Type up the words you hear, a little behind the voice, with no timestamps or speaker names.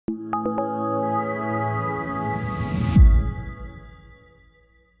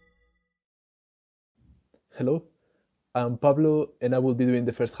Hello, I'm Pablo, and I will be doing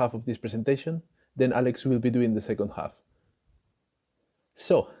the first half of this presentation. Then Alex will be doing the second half.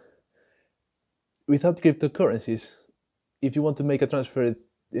 So, without cryptocurrencies, if you want to make a transfer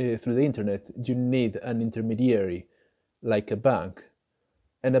through the internet, you need an intermediary, like a bank.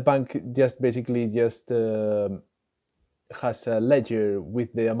 And a bank just basically has a ledger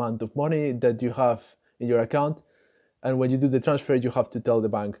with the amount of money that you have in your account. And when you do the transfer, you have to tell the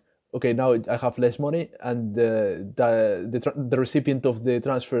bank, okay, now I have less money, and the recipient of the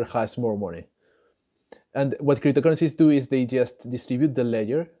transfer has more money. And what cryptocurrencies do is they just distribute the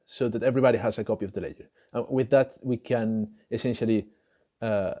ledger so that everybody has a copy of the ledger. And with that, we can essentially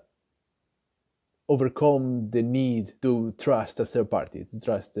overcome the need to trust a third party, to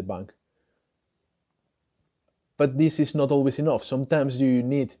trust the bank. But this is not always enough. Sometimes you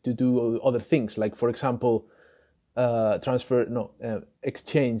need to do other things, like, for example,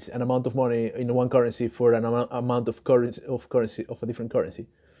 exchange an amount of money in one currency for an amount of a different currency.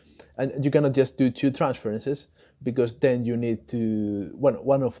 And you cannot just do two transferences, because then you need to,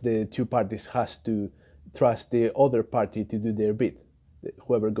 one of the two parties has to trust the other party to do their bit.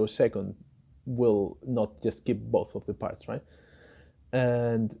 Whoever goes second will not just keep both of the parts, right?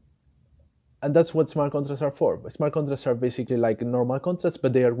 And that's what smart contracts are for. Smart contracts are basically like normal contracts,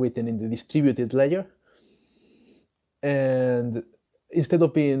 but they are written in the distributed ledger. And instead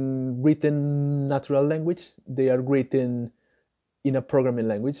of being written natural language, they are written in a programming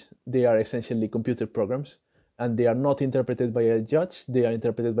language. They are essentially computer programs, and they are not interpreted by a judge. They are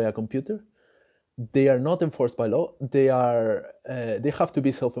interpreted by a computer. They are not enforced by law. They have to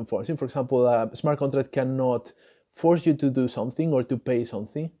be self-enforcing. For example, a smart contract cannot force you to do something or to pay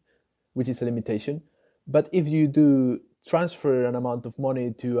something, which is a limitation. But if you do transfer an amount of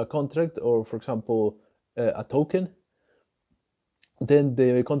money to a contract, or for example, a token, then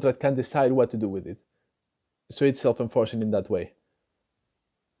the contract can decide what to do with it. So it's self-enforcing in that way.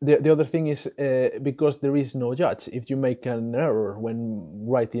 The other thing is, because there is no judge, if you make an error when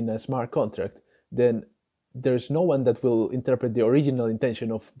writing a smart contract, then there's no one that will interpret the original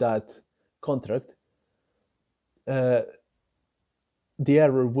intention of that contract. The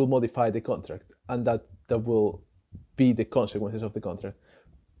error will modify the contract, and that will be the consequences of the contract.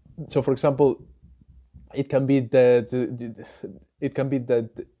 So, for example, it can be that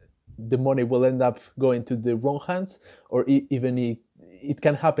the money will end up going to the wrong hands, or even it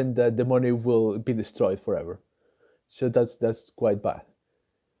can happen that the money will be destroyed forever. So that's quite bad.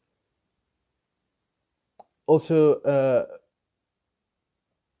 Also,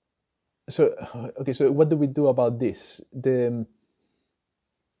 so what do we do about this? The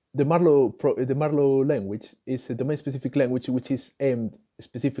Marlowe language is a domain-specific language which is aimed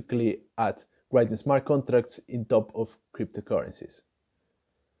specifically at writing smart contracts in top of cryptocurrencies.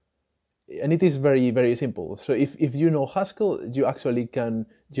 And it is very, very simple. So if you know Haskell, you actually can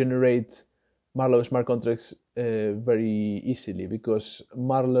generate Marlowe smart contracts very easily, because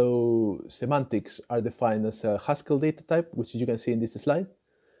Marlowe semantics are defined as a Haskell data type, which you can see in this slide.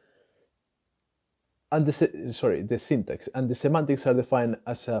 And the syntax and the semantics are defined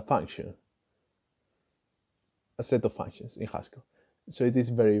as a function, a set of functions in Haskell. So it is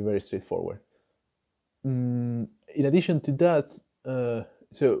very, very straightforward. In addition to that,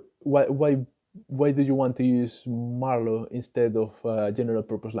 so why do you want to use Marlowe instead of general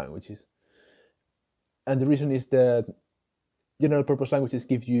purpose languages? And the reason is that general purpose languages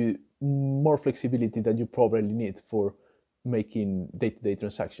give you more flexibility than you probably need for making day-to-day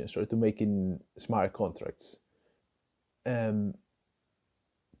transactions or to making smart contracts. And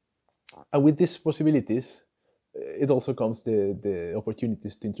with these possibilities, it also comes the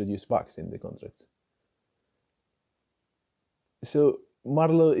opportunities to introduce bugs in the contracts. So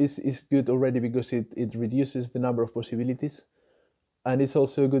Marlowe is good already because it reduces the number of possibilities, and it's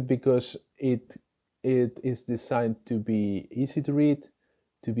also good because it is designed to be easy to read,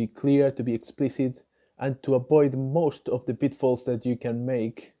 to be clear, to be explicit, and to avoid most of the pitfalls that you can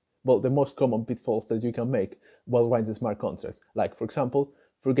make, well, the most common pitfalls that you can make while writing smart contracts. Like, for example,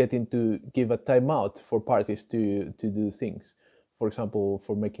 forgetting to give a timeout for parties to do things. For example,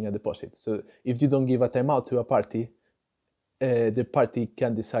 for making a deposit. So if you don't give a timeout to a party, the party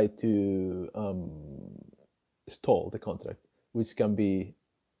can decide to stall the contract, which can be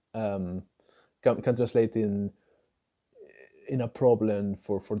can translate in a problem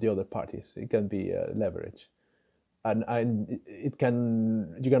for the other parties. It can be leverage, and you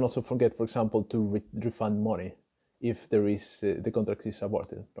can also forget, for example, to refund money if there is the contract is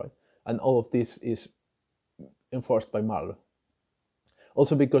aborted, right? And all of this is enforced by Marlowe.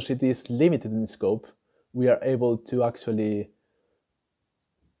 Also, because it is limited in scope, we are able to actually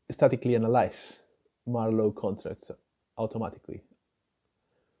statically analyze Marlowe contracts automatically.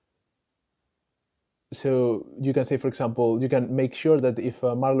 So you can say, for example, you can make sure that if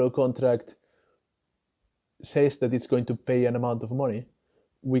a Marlowe contract says that it's going to pay an amount of money,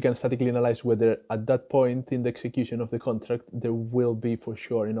 we can statically analyze whether at that point in the execution of the contract there will be for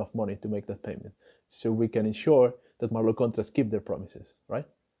sure enough money to make that payment. So we can ensure that Marlowe contracts keep their promises, right?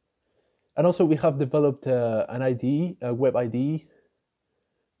 And also we have developed an IDE, a web IDE,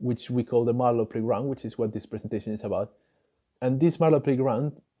 which we call the Marlowe Playground, which is what this presentation is about. And this Marlowe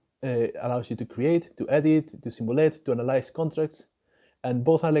Playground allows you to create, to edit, to simulate, to analyze contracts. And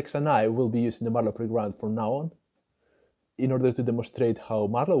both Alex and I will be using the Marlowe Playground from now on in order to demonstrate how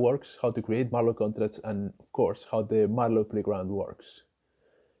Marlowe works, how to create Marlowe contracts, and of course, how the Marlowe Playground works.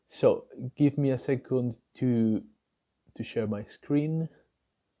 So give me a second to share my screen.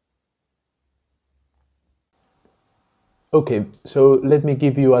 Okay, so let me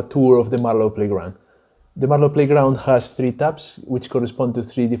give you a tour of the Marlowe Playground. The Marlowe Playground has 3 tabs, which correspond to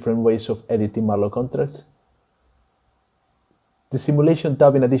 3 different ways of editing Marlowe contracts. The simulation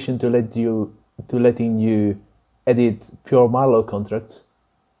tab, in addition to letting you edit pure Marlowe contracts,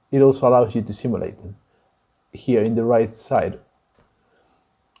 it also allows you to simulate them here in the right side.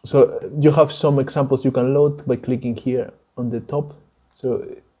 So you have some examples you can load by clicking here on the top. So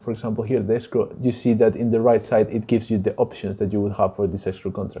for example, here the escrow, you see that in the right side it gives you the options that you would have for this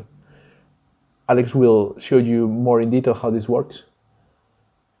escrow contract. Alex will show you more in detail how this works.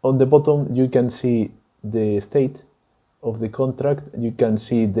 On the bottom you can see the state of the contract, you can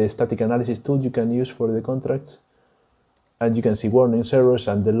see the static analysis tool you can use for the contracts, and you can see warnings, errors,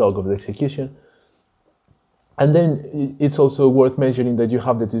 and the log of the execution. And then it's also worth mentioning that you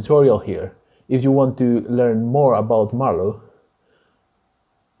have the tutorial here. If you want to learn more about Marlowe,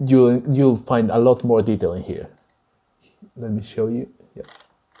 you'll find a lot more detail in here. Let me show you. Yeah.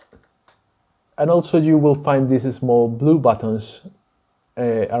 And also you will find these small blue buttons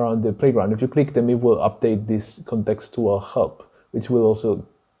around the playground. If you click them, it will update this contextual help, which will also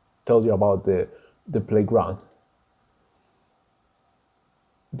tell you about the playground.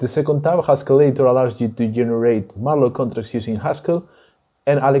 The second tab, Haskell Editor, allows you to generate Marlowe contracts using Haskell,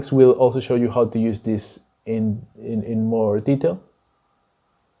 and Alex will also show you how to use this in more detail.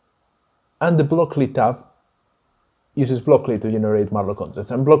 And the Blockly tab uses Blockly to generate Marlowe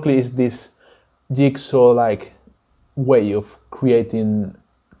contracts, and Blockly is this jigsaw-like way of creating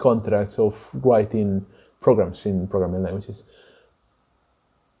contracts, of writing programs in programming languages.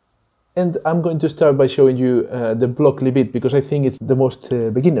 And I'm going to start by showing you the Blockly bit, because I think it's the most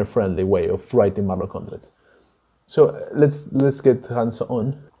beginner-friendly way of writing Marlowe contracts. So let's get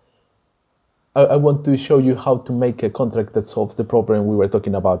hands-on. I want to show you how to make a contract that solves the problem we were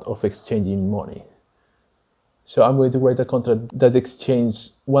talking about of exchanging money. So I'm going to write a contract that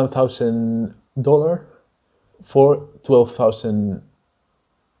exchanges $1,000 for 12,000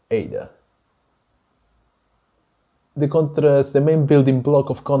 ADA. The main building block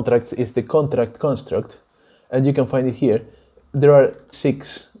of contracts is the contract construct, and you can find it here. There are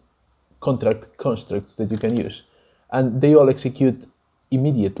 6 contract constructs that you can use, and they all execute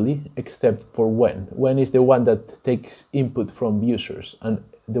immediately except for when. When is the one that takes input from users, and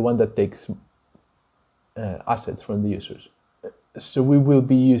the one that takes assets from the users. So we will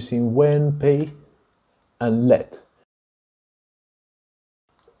be using when, pay, and let.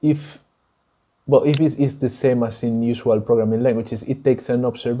 If it is the same as in usual programming languages, it takes an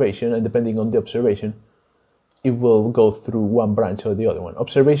observation, and depending on the observation, it will go through one branch or the other one.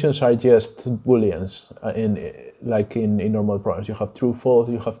 Observations are just booleans, like in normal programs. You have true, false,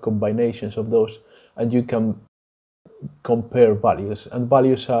 you have combinations of those, and you can compare values. And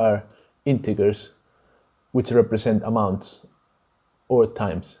values are integers, which represent amounts or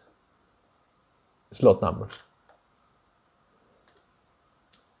times, slot numbers.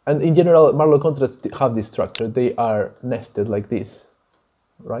 And in general, Marlowe contracts have this structure. They are nested like this,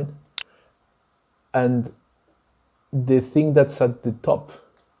 right? And the thing that's at the top,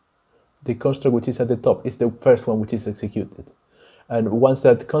 the construct which is at the top, is the first one which is executed. And once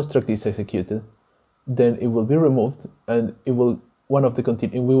that construct is executed, then it will be removed, and we will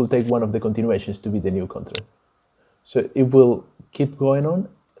take one of the continuations to be the new contract. So it will keep going on,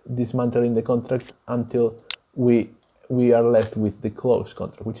 dismantling the contract until we are left with the close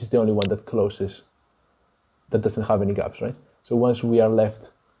contract, which is the only one that closes, that doesn't have any gaps, right? So once we are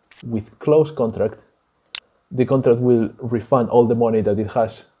left with close contract, the contract will refund all the money that it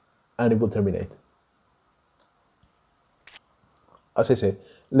has, and it will terminate. As I say,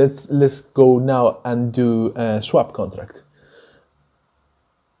 let's go now and do a swap contract.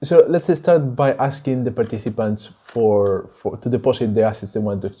 So let's start by asking the participants to deposit the assets they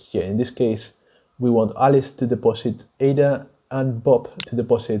want to exchange. In this case, we want Alice to deposit ADA and Bob to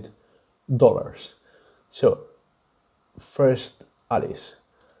deposit dollars. So first Alice.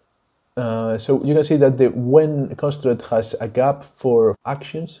 So you can see that the when construct has a gap for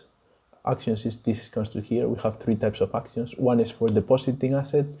actions. Actions is this construct here. We have three types of actions. One is for depositing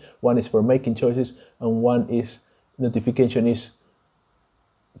assets, one is for making choices, and one is notification is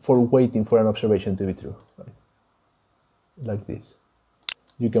for waiting for an observation to be true, right? Like this.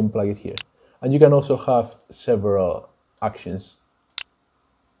 You can plug it here. And you can also have several actions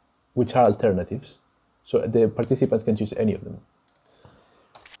which are alternatives. So the participants can choose any of them.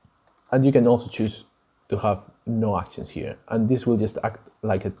 And you can also choose to have no actions here. And this will just act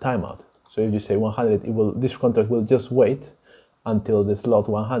like a timeout. So if you say 100, this contract will just wait until the slot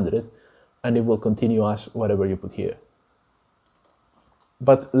 100, and it will continue as whatever you put here.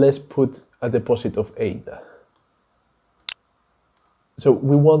 But let's put a deposit of ADA. So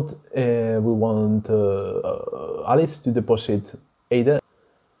we want Alice to deposit ADA.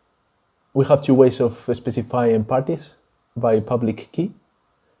 We have two ways of specifying parties by public key.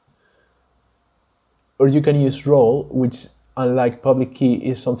 Or you can use role, which unlike public key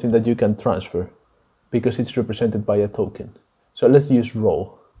is something that you can transfer because it's represented by a token. So let's use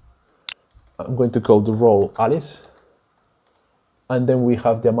role. I'm going to call the role Alice. And then we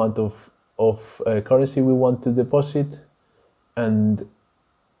have the amount of currency we want to deposit, and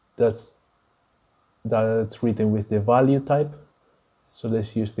that's written with the value type. So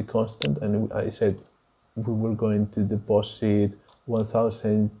let's use the constant, and I said we were going to deposit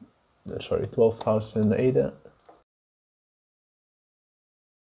 12,000 ADA.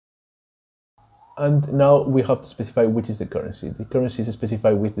 And now we have to specify which is the currency. The currency is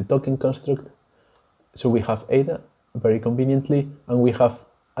specified with the token construct. So we have ADA, very conveniently, and we have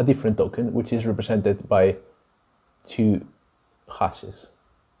a different token, which is represented by two hashes,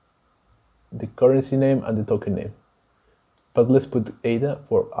 the currency name and the token name. But let's put ADA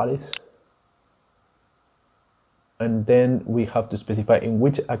for Alice. And then we have to specify in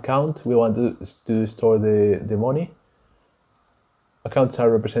which account we want to store the money. Accounts are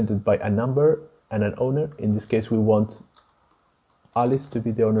represented by a number and an owner. In this case, we want Alice to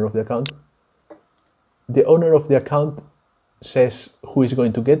be the owner of the account. The owner of the account says who is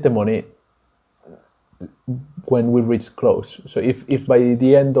going to get the money when we reach close. So if by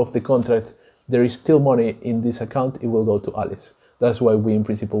the end of the contract there is still money in this account, it will go to Alice. That's why we in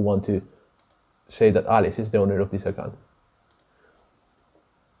principle want to say that Alice is the owner of this account.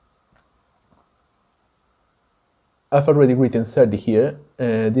 I've already written 30 here.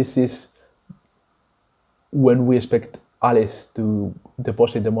 This is when we expect Alice to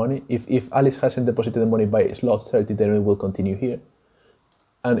deposit the money. If Alice hasn't deposited the money by slot 30, then it will continue here.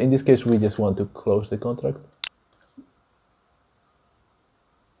 And in this case, we just want to close the contract.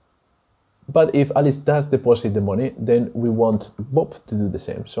 But if Alice does deposit the money, then we want Bob to do the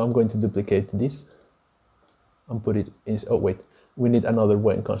same. So I'm going to duplicate this and put it in. Oh wait, we need another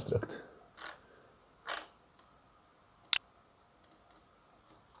when construct.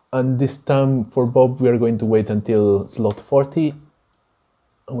 And this time for Bob, we are going to wait until slot 40.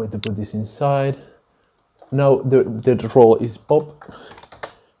 I'm going to put this inside. Now the role is Bob,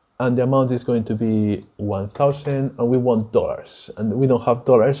 and the amount is going to be 1,000, and we want dollars. And we don't have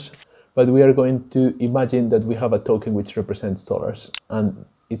dollars, but we are going to imagine that we have a token which represents dollars, and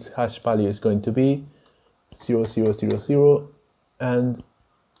its hash value is going to be 0000 and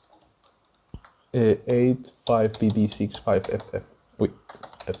 85BB65FF. Wait,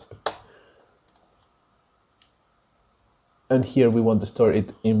 FF. And here we want to store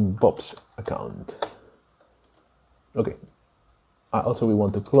it in Bob's account. Okay. Also, we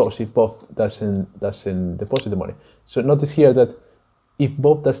want to close if Bob doesn't deposit the money. So notice here that if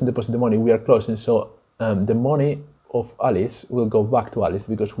Bob doesn't deposit the money, we are closing. So the money of Alice will go back to Alice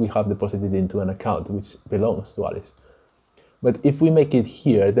because we have deposited into an account which belongs to Alice. But if we make it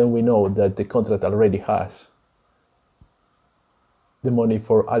here, then we know that the contract already has the money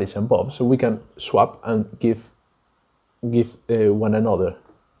for Alice and Bob. So we can swap and give one another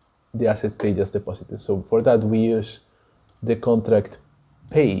the assets they just deposited. So for that, we use the contract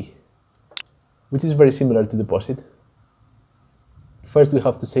pay, which is very similar to deposit. First, we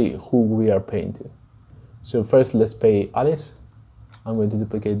have to say who we are paying to. So first, let's pay Alice. I'm going to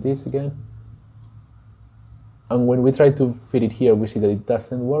duplicate this again. And when we try to fit it here, we see that it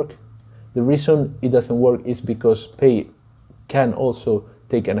doesn't work. The reason it doesn't work is because pay can also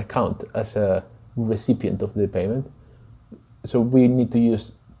take an account as a recipient of the payment. So we need to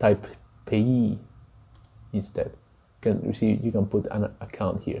use type payee instead. You can put an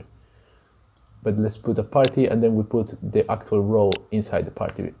account here. But let's put a party, and then we put the actual role inside the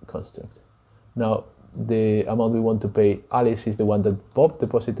party construct. Now the amount we want to pay Alice is the one that Bob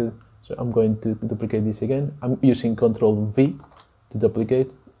deposited, so I'm going to duplicate this again. I'm using Control V to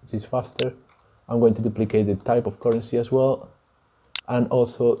duplicate, which is faster. I'm going to duplicate the type of currency as well, and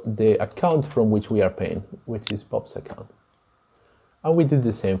also the account from which we are paying, which is Bob's account. And we do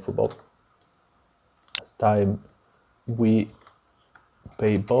the same for Bob. This time we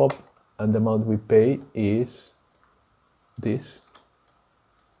pay Bob, and the amount we pay is this.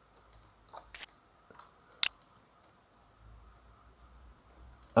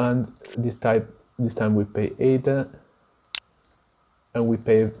 And this time we pay Ada, and we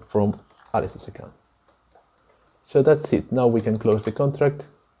pay from Alice's account. So that's it. Now we can close the contract,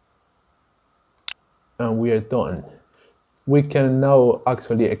 and we are done. We can now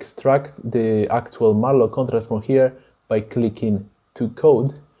actually extract the actual Marlowe contract from here by clicking to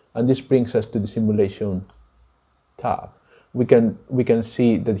code, and this brings us to the simulation tab. We can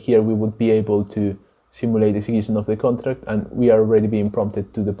see that here we would be able to simulate the execution of the contract, and we are already being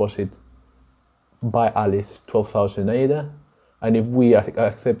prompted to deposit by Alice 12,000 ADA, and if we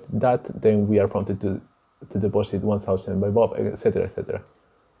accept that, then we are prompted to deposit 1,000 by Bob, etc., etc.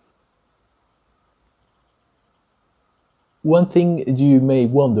 One thing you may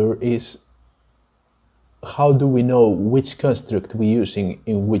wonder is, how do we know which construct we're using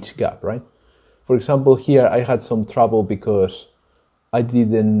in which gap, right? For example, here I had some trouble because I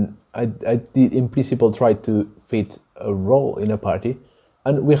did in principle try to fit a role in a party,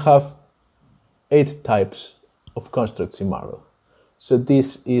 and we have 8 types of constructs in Marlowe. So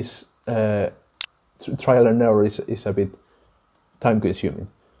this is trial and error is a bit time consuming.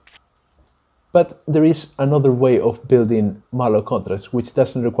 But there is another way of building Marlowe contracts which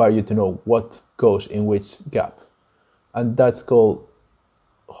doesn't require you to know what goes in which gap, and that's called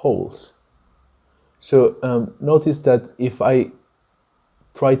holes. So notice that if I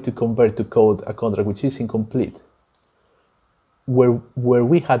try to convert to code a contract which is incomplete, where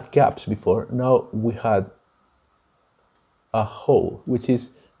we had gaps before, now we had a hole, which is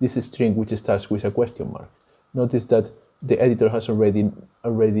this string which starts with a question mark. Notice that the editor has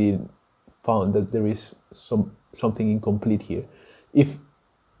already found that there is something incomplete here. If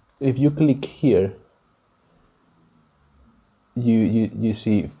you click here, you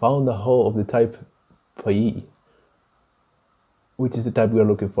see found a hole of the type PE, which is the type we are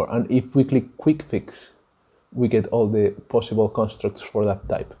looking for. And if we click quick fix, we get all the possible constructs for that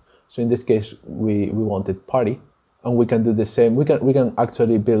type. So in this case, we wanted party, and we can do the same. We can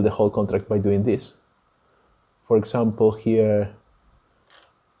actually build the whole contract by doing this. For example, here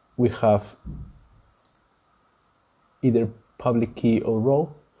we have either public key or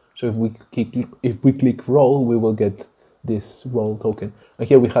role. So if we click role, we will get this role token. And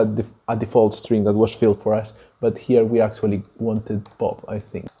here we had a default string that was filled for us, but here we actually wanted Bob, I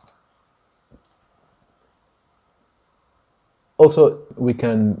think. Also, we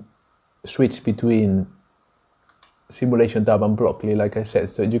can switch between simulation tab and Blockly, like I said.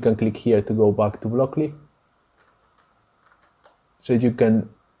 So you can click here to go back to Blockly. So you can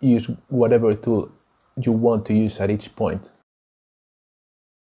use whatever tool you want to use at each point.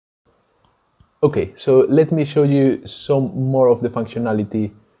 Okay, so let me show you some more of the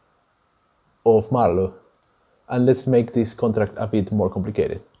functionality of Marlowe, and let's make this contract a bit more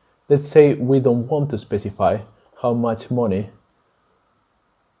complicated. Let's say we don't want to specify how much money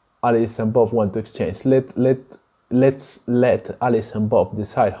Alice and Bob want to exchange. Let's let Alice and Bob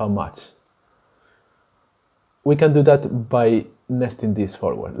decide how much. We can do that by nesting this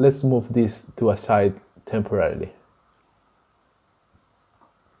forward. Let's move this to a side temporarily.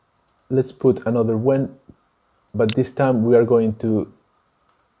 Let's put another when, but this time we are going to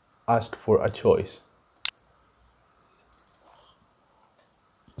ask for a choice.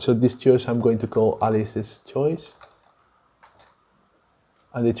 So this choice I'm going to call Alice's choice,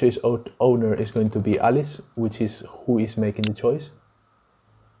 and the choice owner is going to be Alice, which is who is making the choice.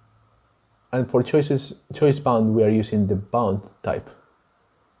 And for choice bound, we are using the bound type,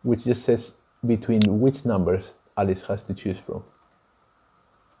 which just says between which numbers Alice has to choose from.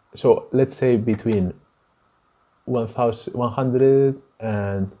 So let's say between 100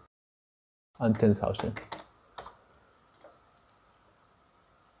 and 10,000.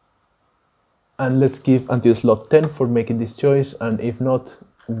 And let's give until slot 10 for making this choice, and if not,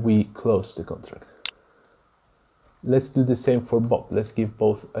 we close the contract. Let's do the same for Bob. Let's give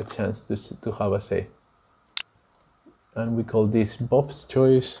both a chance to have a say. And we call this Bob's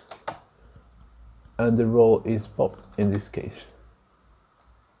choice, and the role is Bob in this case.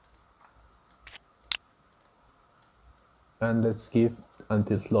 And let's give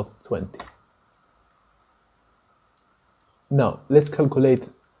until slot 20. Now, let's calculate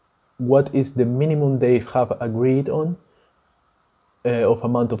what is the minimum they have agreed on of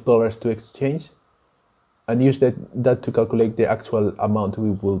amount of dollars to exchange, and use that to calculate the actual amount we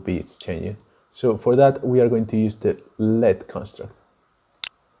will be exchanging. So for that, we are going to use the let construct.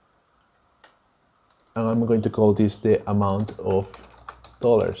 And I'm going to call this the amount of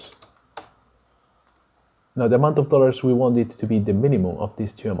dollars. Now, the amount of dollars, we want it to be the minimum of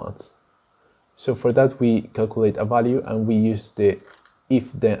these two amounts. So for that, we calculate a value and we use the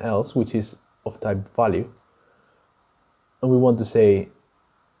if then else, which is of type value. And we want to say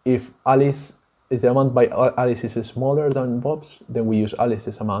if the amount by Alice is smaller than Bob's, then we use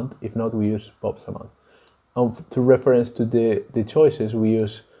Alice's amount. If not, we use Bob's amount. And to reference to the choices, we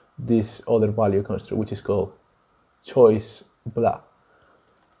use this other value construct, which is called choice blah.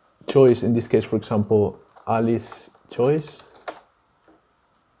 Choice, in this case, for example, Alice choice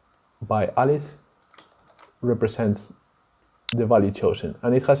by Alice represents the value chosen,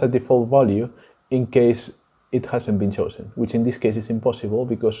 and it has a default value in case it hasn't been chosen, which in this case is impossible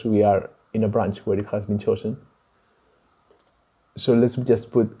because we are in a branch where it has been chosen. So let's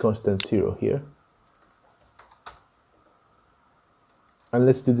just put constant 0 here. And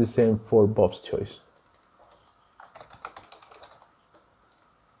let's do the same for Bob's choice.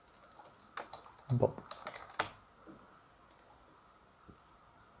 Bob.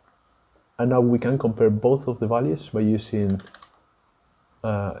 And now we can compare both of the values by using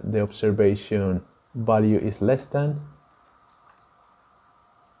the observation value is less than.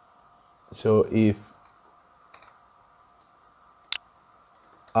 So if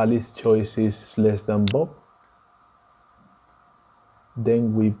Alice's choice is less than Bob,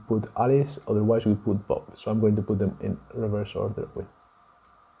 then we put Alice, otherwise we put Bob. So I'm going to put them in reverse order with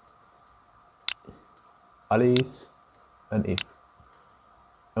Alice and if.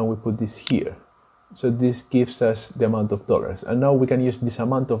 And we put this here. So this gives us the amount of dollars. And now we can use this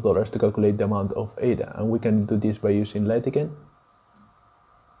amount of dollars to calculate the amount of ADA. And we can do this by using let again.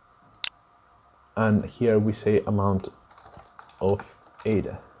 And here we say amount of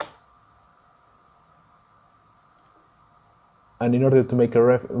ADA. And in order to make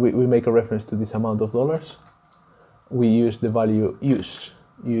we make a reference to this amount of dollars, we use the value use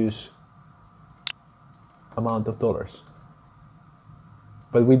amount of dollars.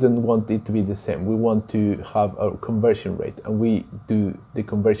 But we don't want it to be the same. We want to have a conversion rate, and we do the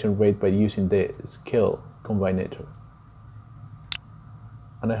conversion rate by using the scale combinator.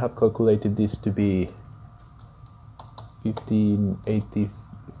 And I have calculated this to be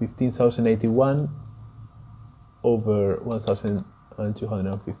 15,081 over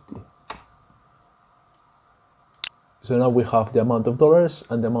 1,250. So now we have the amount of dollars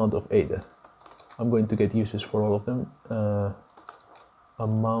and the amount of ADA. I'm going to get uses for all of them.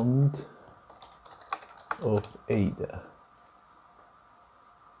 Amount of ADA.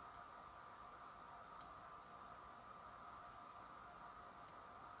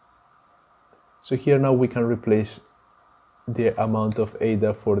 So here now we can replace the amount of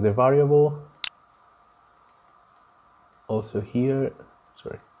ADA for the variable. Also here,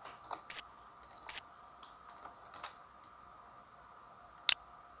 sorry.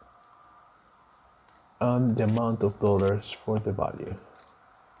 And the amount of dollars for the value.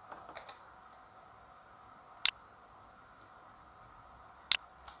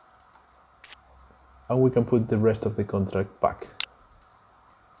 And we can put the rest of the contract back.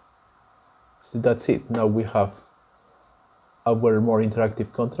 So that's it. Now we have our more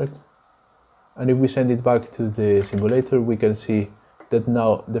interactive contract. And if we send it back to the simulator, we can see that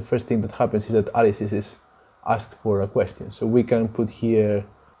now the first thing that happens is that Alice is asked for a question. So we can put here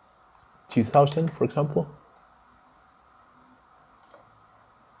 2000, for example.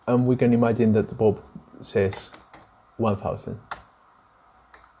 And we can imagine that Bob says 1000.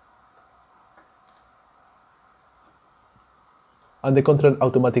 And the contract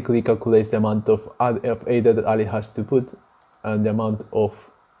automatically calculates the amount of ADA that Ali has to put and the amount of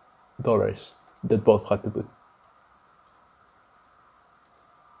dollars that Bob had to put.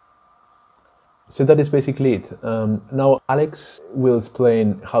 So that is basically it. Now Alex will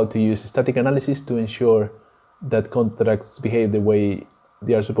explain how to use static analysis to ensure that contracts behave the way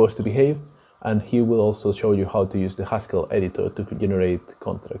they are supposed to behave, and he will also show you how to use the Haskell editor to generate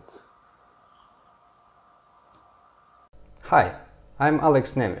contracts. Hi, I'm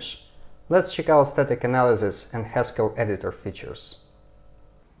Alex Nemish. Let's check out static analysis and Haskell editor features.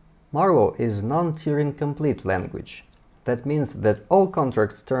 Marlowe is non-Turing complete language. That means that all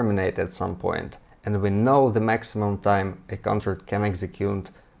contracts terminate at some point, and we know the maximum time a contract can execute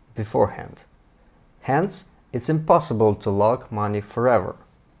beforehand. Hence, it's impossible to lock money forever.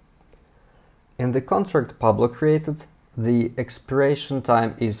 In the contract Pablo created, the expiration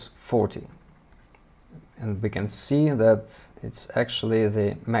time is 40. And we can see that it's actually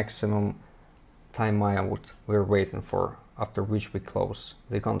the maximum timeout we're waiting for, after which we close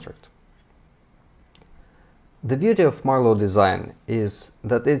the contract. The beauty of Marlowe design is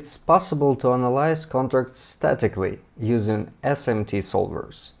that it's possible to analyze contracts statically using SMT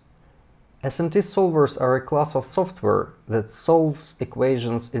solvers. SMT solvers are a class of software that solves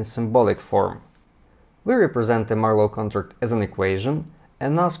equations in symbolic form. We represent a Marlowe contract as an equation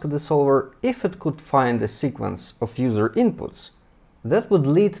and ask the solver if it could find a sequence of user inputs that would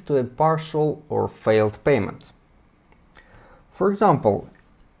lead to a partial or failed payment. For example,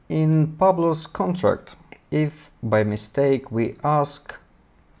 in Pablo's contract, if by mistake we ask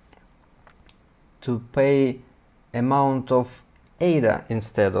to pay amount of ADA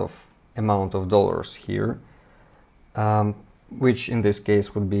instead of amount of dollars here, which in this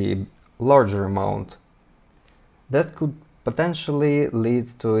case would be a larger amount, that could potentially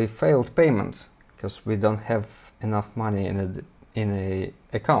lead to a failed payment because we don't have enough money in a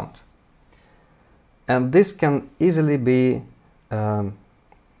account. And this can easily be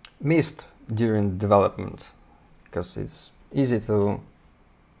missed during development because it's easy to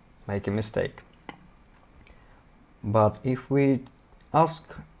make a mistake. But if we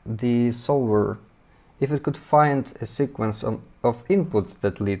ask the solver if it could find a sequence of inputs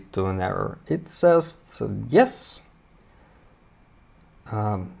that lead to an error, it says yes.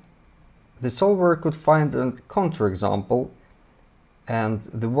 The solver could find a counterexample and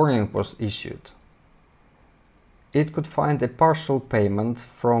the warning was issued. It could find a partial payment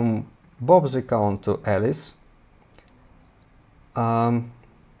from Bob's account to Alice, and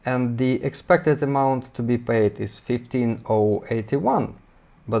the expected amount to be paid is 15,081,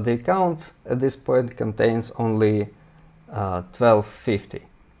 but the account at this point contains only 1250.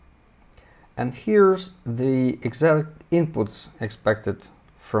 And here's the exact inputs expected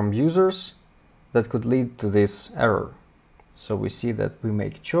from users that could lead to this error. So we see that we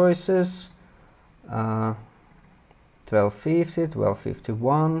make choices, 1250,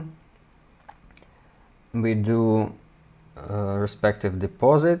 1251, we do respective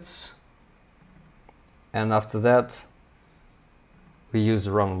deposits, and after that we use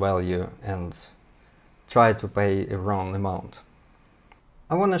the wrong value and try to pay a wrong amount.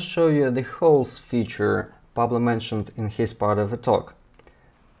 I want to show you the holes feature Pablo mentioned in his part of the talk.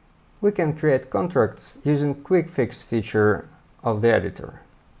 We can create contracts using quick fix feature of the editor.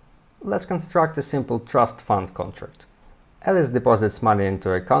 Let's construct a simple trust fund contract. Alice deposits money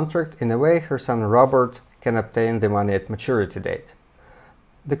into a contract in a way her son Robert can obtain the money at maturity date.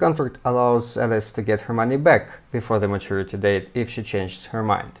 The contract allows Alice to get her money back before the maturity date if she changes her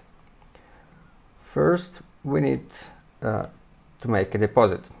mind. First, we need to make a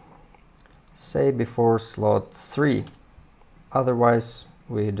deposit, say before slot 3, otherwise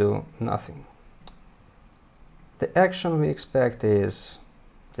we do nothing. The action we expect is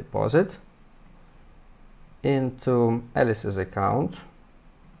deposit into Alice's account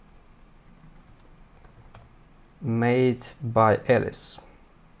made by Alice,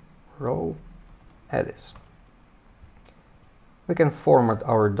 row Alice. We can format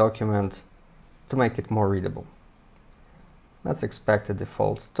our document to make it more readable. Let's expect a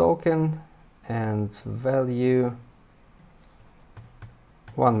default token and value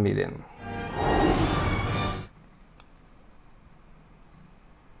 1 million.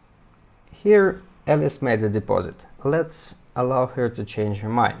 Here Alice made a deposit. Let's allow her to change her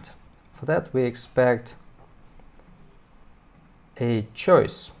mind. For that we expect a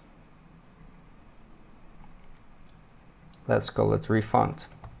choice. Let's call it refund.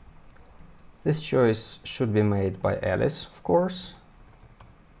 This choice should be made by Alice, of course,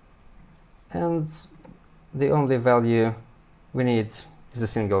 and the only value we need is a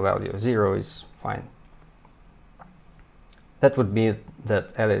single value. 0 is fine. That would mean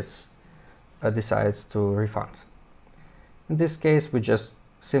that Alice decides to refund. In this case we just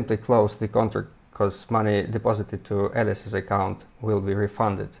simply close the contract because money deposited to Alice's account will be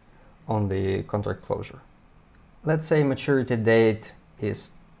refunded on the contract closure. Let's say maturity date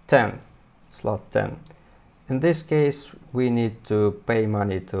is 10, slot 10. In this case we need to pay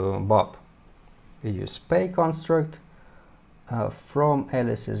money to Bob. We use pay construct from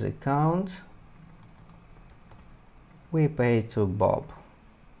Alice's account. We pay to Bob.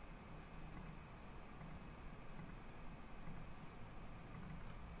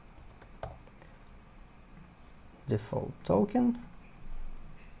 Default token.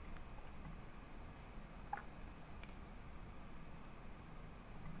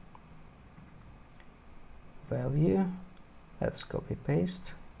 Value. Let's copy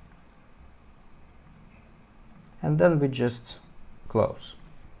paste. and then we just close.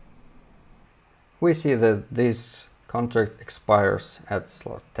 We see that this contract expires at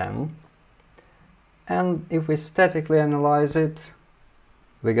slot 10, and if we statically analyze it,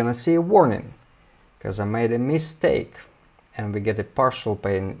 we're gonna see a warning because I made a mistake, and we get a partial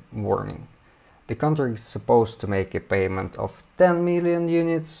pay warning. The contract is supposed to make a payment of 10 million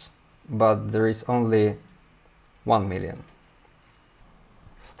units, but there is only 1 million.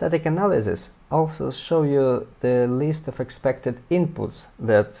 Static analysis also show you the list of expected inputs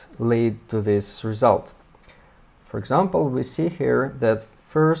that lead to this result. For example, we see here that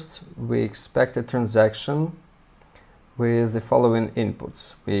first we expect a transaction with the following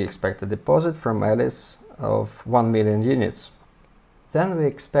inputs. We expect a deposit from Alice of 1 million units. Then we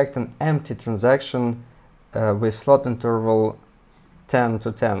expect an empty transaction with slot interval 10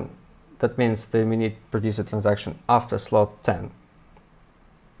 to 10. That means that we need to produce a transaction after slot 10.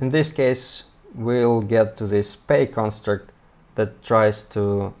 In this case, we'll get to this pay construct that tries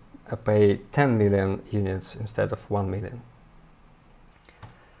to pay 10 million units instead of 1 million.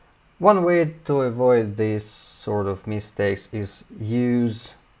 One way to avoid these sort of mistakes is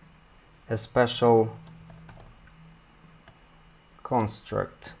use a special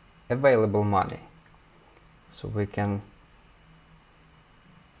construct, available money. So we can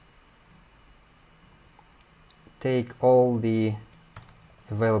take all the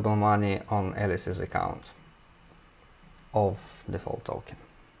available money on Alice's account of default token.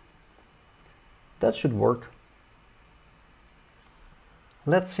 That should work.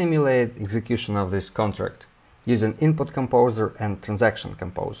 Let's simulate execution of this contract using input composer and transaction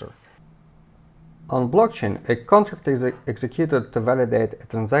composer. On blockchain, a contract is executed to validate a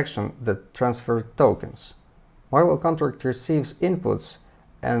transaction that transfers tokens. Marlowe contract receives inputs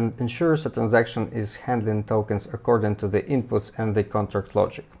and ensures a transaction is handling tokens according to the inputs and the contract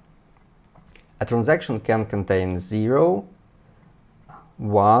logic. A transaction can contain 0,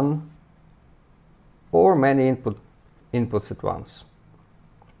 1, or many inputs at once.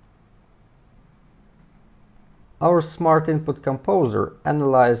 Our smart input composer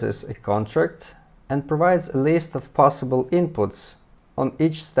analyzes a contract and provides a list of possible inputs on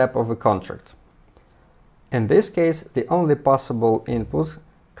each step of a contract. In this case, the only possible input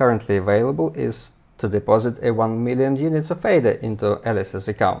currently available is to deposit a 1 million units of ADA into Alice's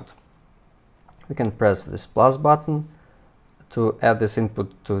account. We can press this plus button to add this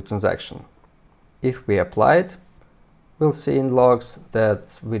input to a transaction. If we apply it, we'll see in logs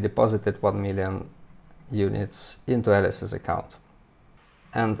that we deposited 1 million units into Alice's account.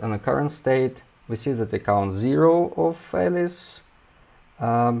 And in the current state, we see that account 0 of Alice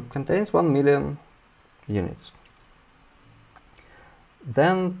contains 1 million units.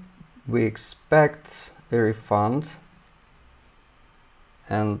 Then we expect a refund,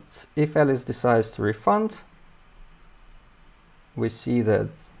 and if Alice decides to refund, we see that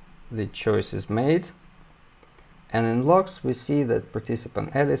the choice is made, and in logs we see that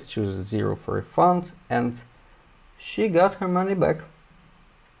participant Alice chooses 0 for refund, and she got her money back.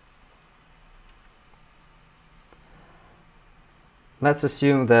 Let's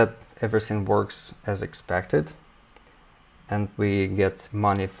assume that everything works as expected and we get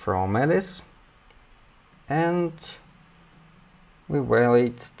money from Alice, and we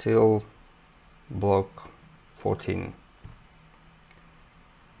wait till block 14.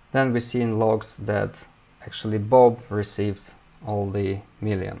 Then we see in logs that actually Bob received all the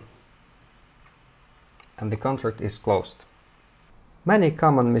million and the contract is closed. Many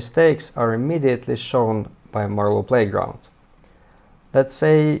common mistakes are immediately shown by Marlowe Playground. Let's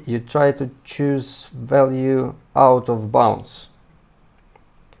say you try to choose value out of bounds.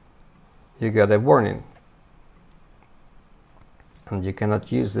 You get a warning and you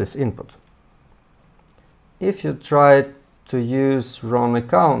cannot use this input. If you try to use wrong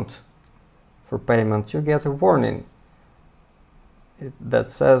account for payment, you get a warning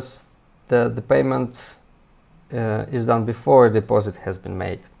that says that the payment is done before a deposit has been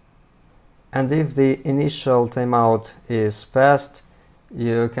made. And if the initial timeout is passed,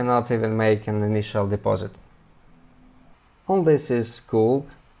 you cannot even make an initial deposit. All this is cool,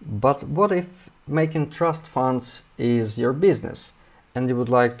 but what if making trust funds is your business and you would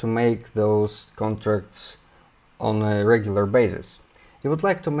like to make those contracts on a regular basis? You would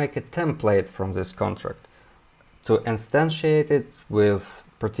like to make a template from this contract to instantiate it with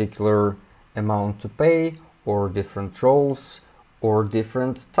particular amount to pay or different roles or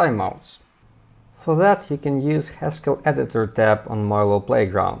different timeouts. For that, you can use Haskell Editor tab on Marlowe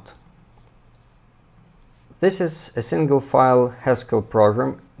Playground. This is a single file Haskell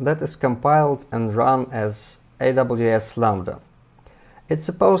program that is compiled and run as AWS Lambda. It's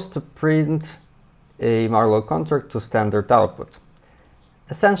supposed to print a Marlowe contract to standard output.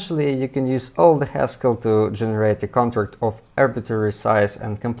 Essentially, you can use all the Haskell to generate a contract of arbitrary size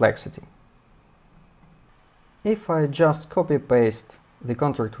and complexity. If I just copy-paste the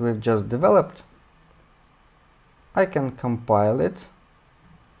contract we've just developed, I can compile it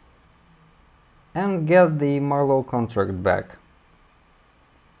and get the Marlowe contract back.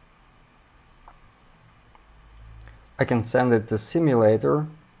 I can send it to simulator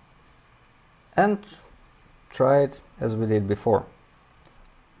and try it as we did before.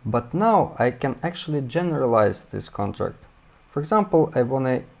 But now I can actually generalize this contract. For example, I want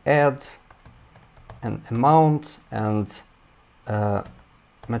to add an amount and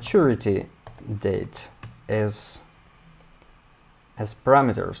maturity date as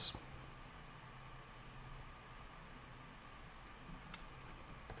parameters.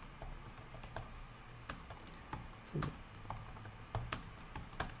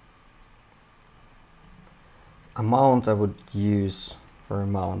 Amount I would use for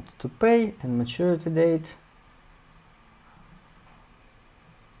amount to pay, and maturity date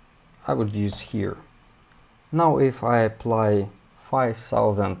I would use here. Now if I apply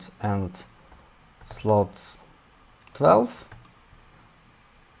 5000 and slot 12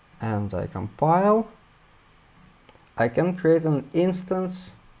 and I compile, I can create an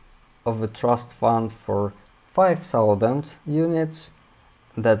instance of a trust fund for 5000 units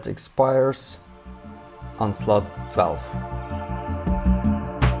that expires on slot 12.